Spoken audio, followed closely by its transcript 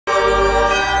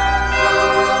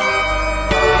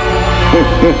Hello,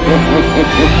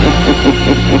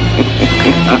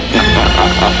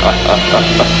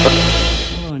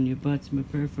 and you butts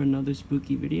prepare for another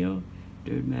spooky video.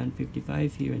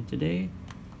 Dirtman55 here, and today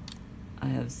I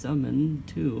have summoned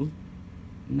two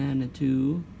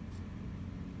Manitou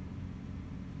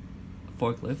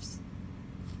forklifts.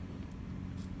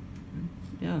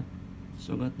 Yeah,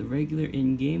 so I got the regular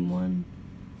in-game one,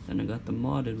 then I got the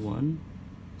modded one,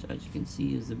 which as you can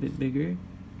see is a bit bigger.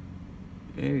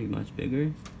 Very much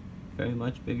bigger. Very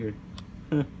much bigger.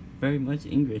 Very much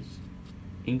English.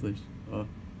 Oh,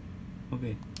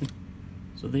 okay.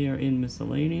 So they are in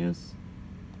miscellaneous.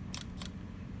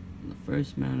 The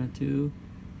first Manitou,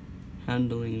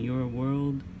 handling your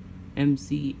world,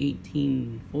 MC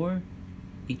 18-4.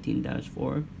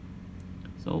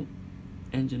 So,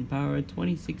 engine power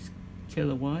 26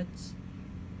 kilowatts,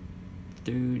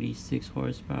 36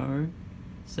 horsepower,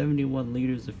 71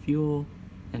 liters of fuel,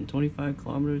 and 25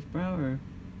 kilometers per hour.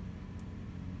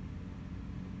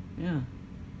 Yeah,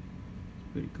 it's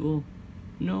pretty cool.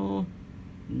 No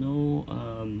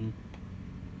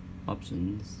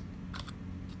options.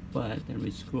 But then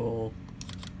we scroll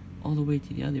all the way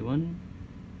to the other one.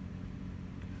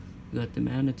 We got the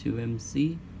Manitou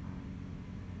MC,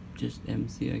 just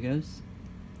MC I guess.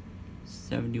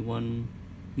 71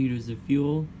 liters of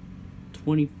fuel,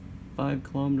 25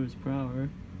 kilometers per hour.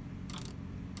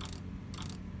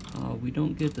 We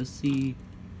don't get to see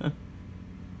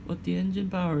what the engine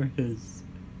power is.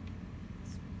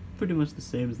 It's pretty much the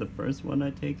same as the first one, I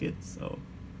take it, so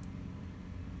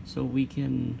we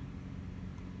can,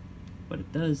 but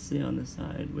it does say on the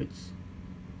side which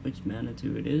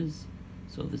Manitou it is.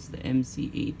 So this is the MC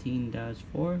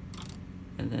 18-4,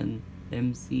 and then the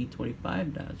MC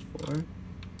 25-4,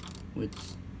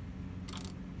 which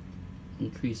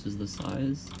increases the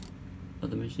size of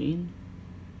the machine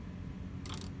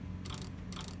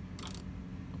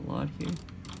a lot here.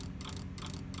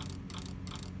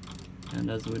 And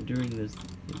as we're doing this,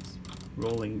 it's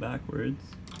rolling backwards.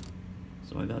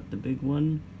 So I got the big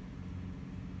one.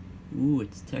 Ooh,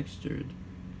 it's textured.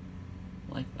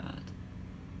 I like that.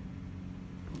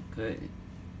 Okay.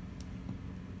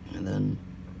 And then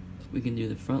we can do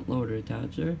the front loader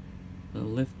attacher, the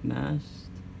lift mast,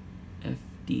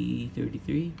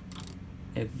 FD33,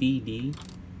 FVD,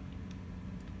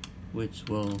 which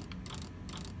will,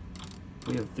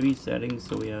 we have three settings,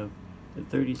 so we have the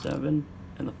 37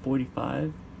 and the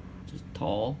 45, which is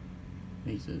tall,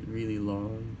 makes it really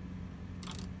long.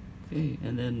 Okay,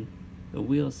 and then the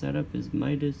wheel setup is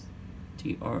Midas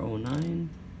TR09,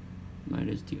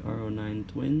 Midas TR09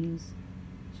 twins,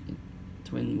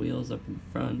 twin wheels up in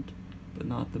front, but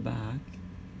not the back.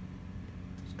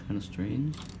 It's kind of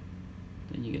strange.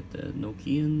 Then you get the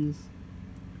Nokians,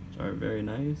 which are very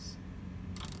nice.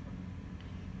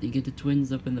 You get the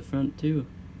twins up in the front too.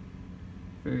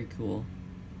 Very cool.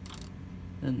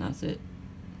 Then that's it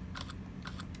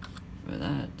for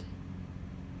that.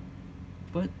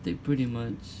 But they pretty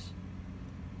much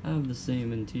have the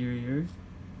same interior,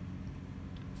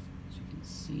 as you can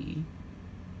see.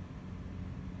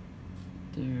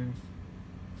 There,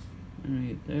 and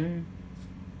right there.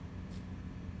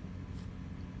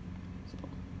 So,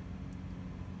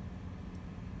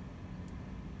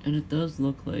 and it does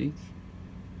look like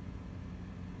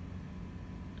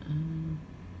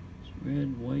it's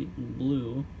red, white, and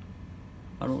blue.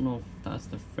 I don't know if that's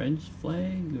the French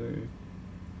flag or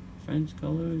French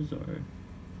colors, or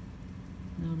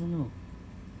I don't know.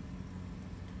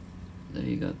 There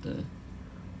you got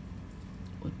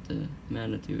what the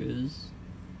Manitou is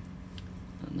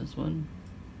on this one.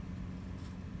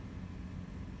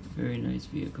 Very nice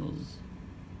vehicles,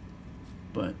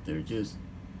 but they're just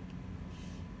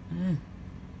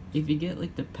if you get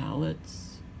like the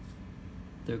pallets,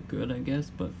 they're good I guess,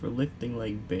 but for lifting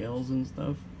like bales and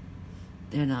stuff,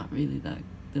 they're not really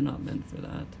they're not meant for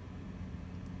that.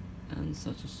 And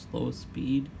such a slow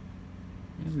speed,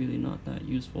 they're really not that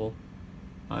useful,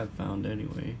 I've found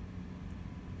anyway.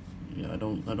 Yeah, I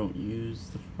don't use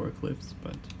the forklifts,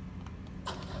 but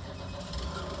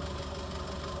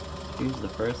here's the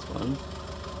first one.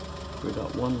 We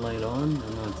got one light on,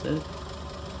 and that's it.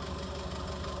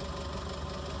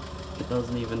 It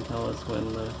doesn't even tell us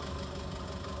when the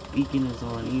beacon is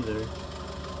on either.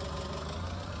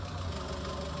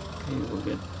 Okay, we'll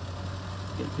get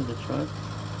to the truck.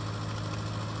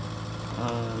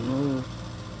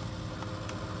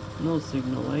 No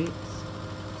signal lights.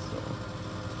 So,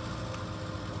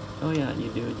 oh yeah, you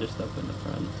do just up in the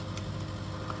front.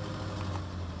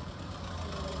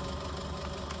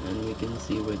 And we can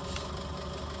see which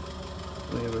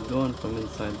way we're going from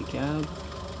inside the cab.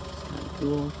 It's kind of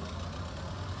cool.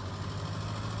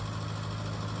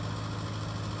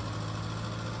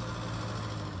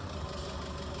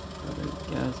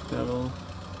 gas pedal,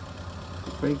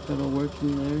 the brake pedal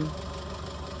working there.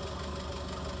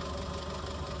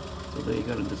 So there you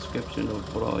got a description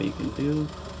of what all you can do.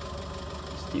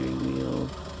 Steering wheel.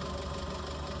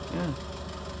 Yeah.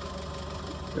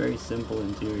 Very simple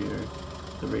interior.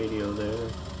 The radio there.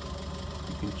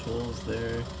 The controls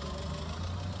there.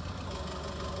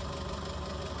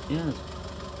 Yeah, it's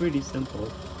pretty simple.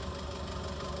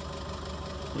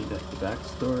 So you got your back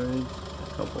storage,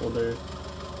 a cup holder.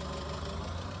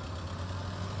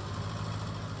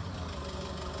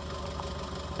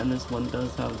 And this one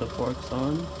does have the forks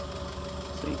on,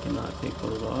 so you cannot take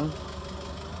those off.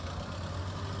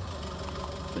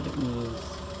 But it moves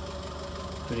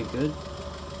pretty good.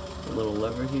 A little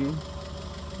lever here.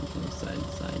 You can go side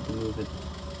to side to move it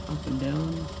up and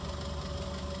down.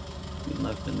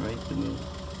 Left and right to move.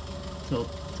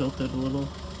 Tilt it a little.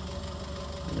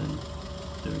 And then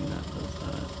doing that does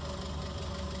that.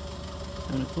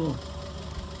 Kinda cool.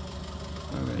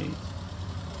 Alright.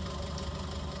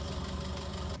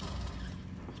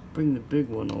 Let's bring the big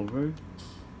one over.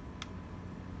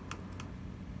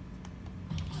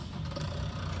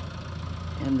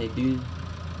 And they do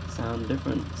sound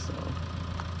different, so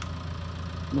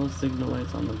no signal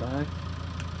lights on the back.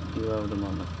 You do have them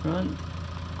on the front.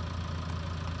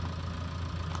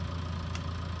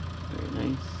 Very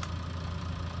nice.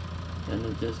 And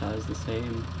it just has the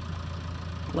same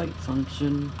light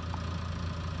function.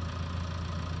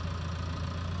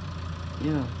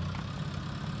 Yeah.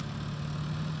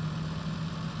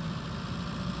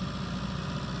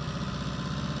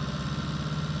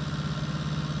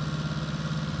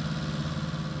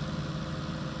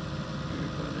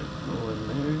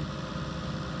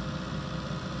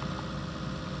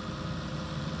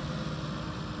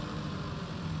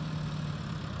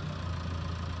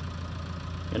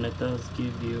 And it does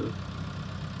give you,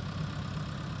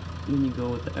 when you go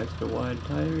with the extra wide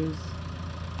tires,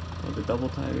 or the double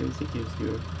tires, it gives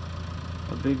you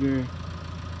a bigger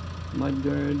mud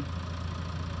guard.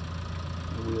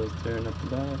 The wheels turn up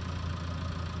the back.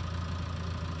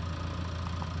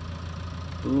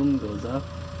 Boom, goes up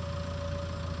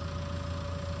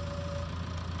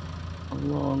a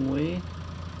long way.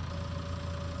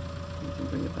 You can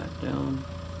bring it back down.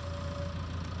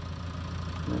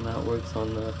 And that works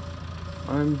on the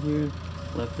arm here,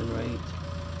 left and right,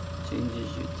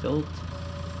 changes your tilt.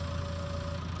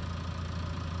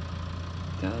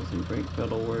 Gas and brake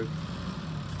pedal work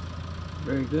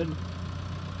very good.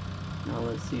 Now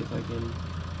let's see if I can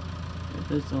get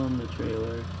this on the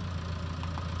trailer.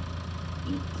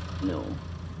 No,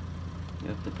 you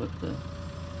have to put the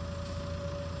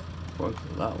forks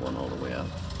of that one all the way up,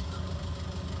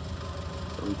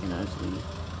 so we can actually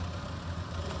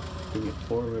bring it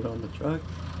forward on the truck.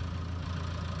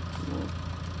 We'll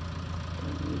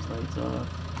turn these lights off.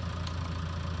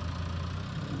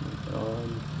 Turn it on.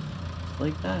 Just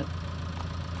like that.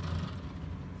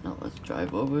 Now let's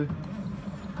drive over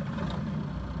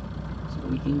so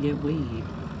we can get weighed.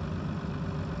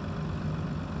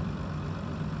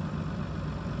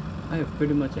 I have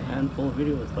pretty much a handful of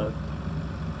videos left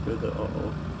for the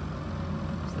uh-oh.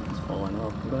 This thing's falling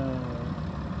off.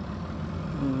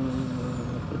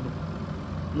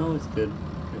 No, it's good.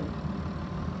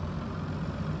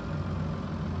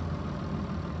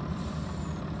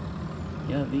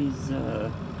 Yeah, these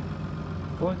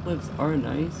forklifts are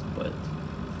nice, but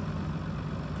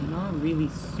they're not really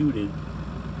suited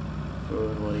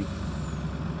for, like,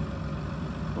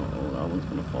 uh-oh, that one's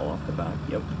gonna fall off the back.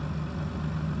 Yep.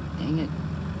 Dang it.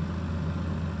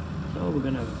 So we're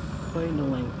gonna have quite a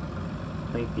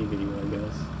lengthy video, I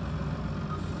guess.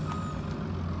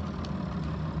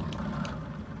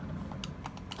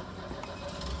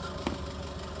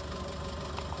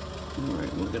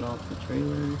 Alright, we'll get off the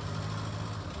trailer.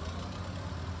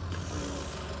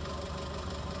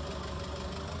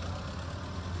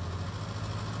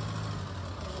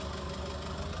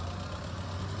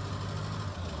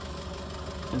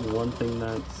 And one thing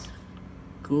that's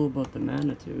cool about the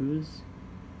Manitous,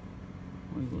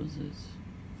 where was it?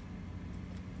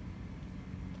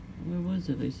 Where was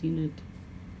it? I seen it.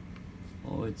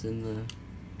 Oh, it's in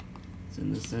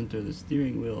the center of the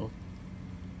steering wheel.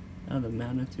 Now the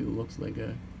Manitou looks like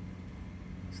a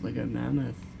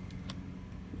mammoth.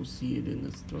 We'll see it in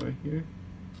the store here.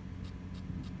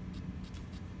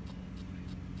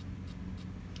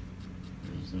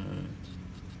 There's a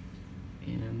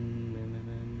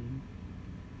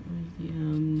where's the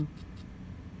M?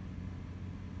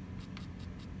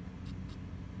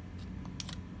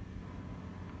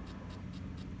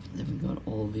 Then we got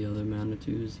all the other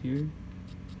Manitous here.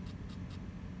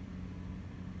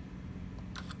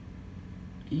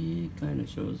 It kind of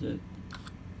shows it.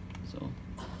 So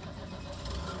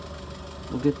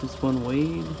we'll get this one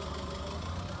weighed.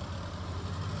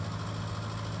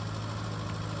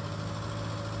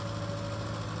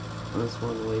 This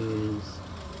one weighs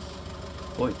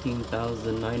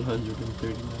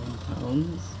 14,939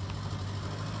 pounds.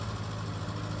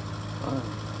 Wow,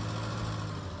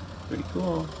 pretty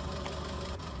cool.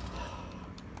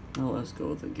 Now let's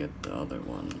go to get the other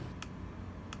one.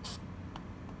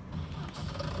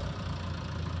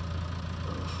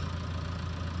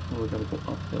 Oh, we gotta go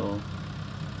uphill.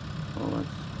 Oh, that's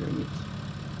great.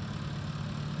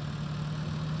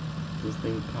 This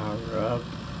thing power up.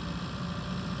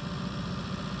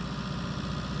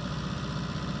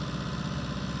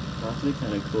 It's actually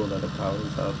kind of cool that it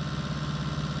powers up.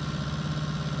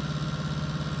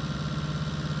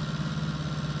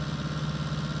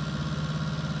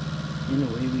 And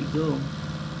away we go.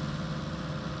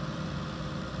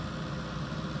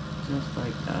 Just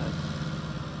like that.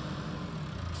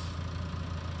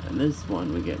 And this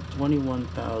one we get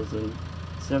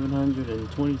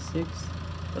 21,726,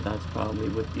 but that's probably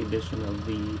with the addition of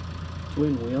the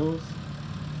twin wheels.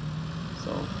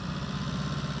 So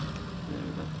there,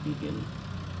 let's begin.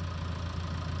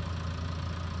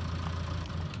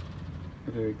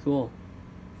 Very cool.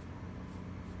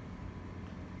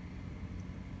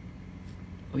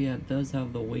 Oh yeah, it does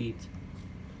have the weight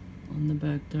on the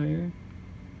back tire.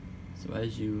 So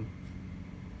as you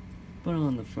put it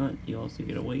on the front, you also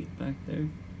get a weight back there.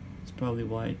 It's probably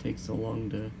why it takes so long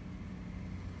to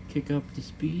kick up the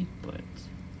speed, but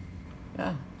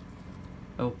yeah.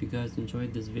 I hope you guys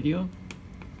enjoyed this video.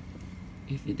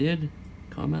 If you did,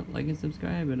 comment, like, and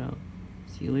subscribe, and I'll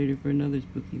see you later for another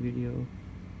spooky video.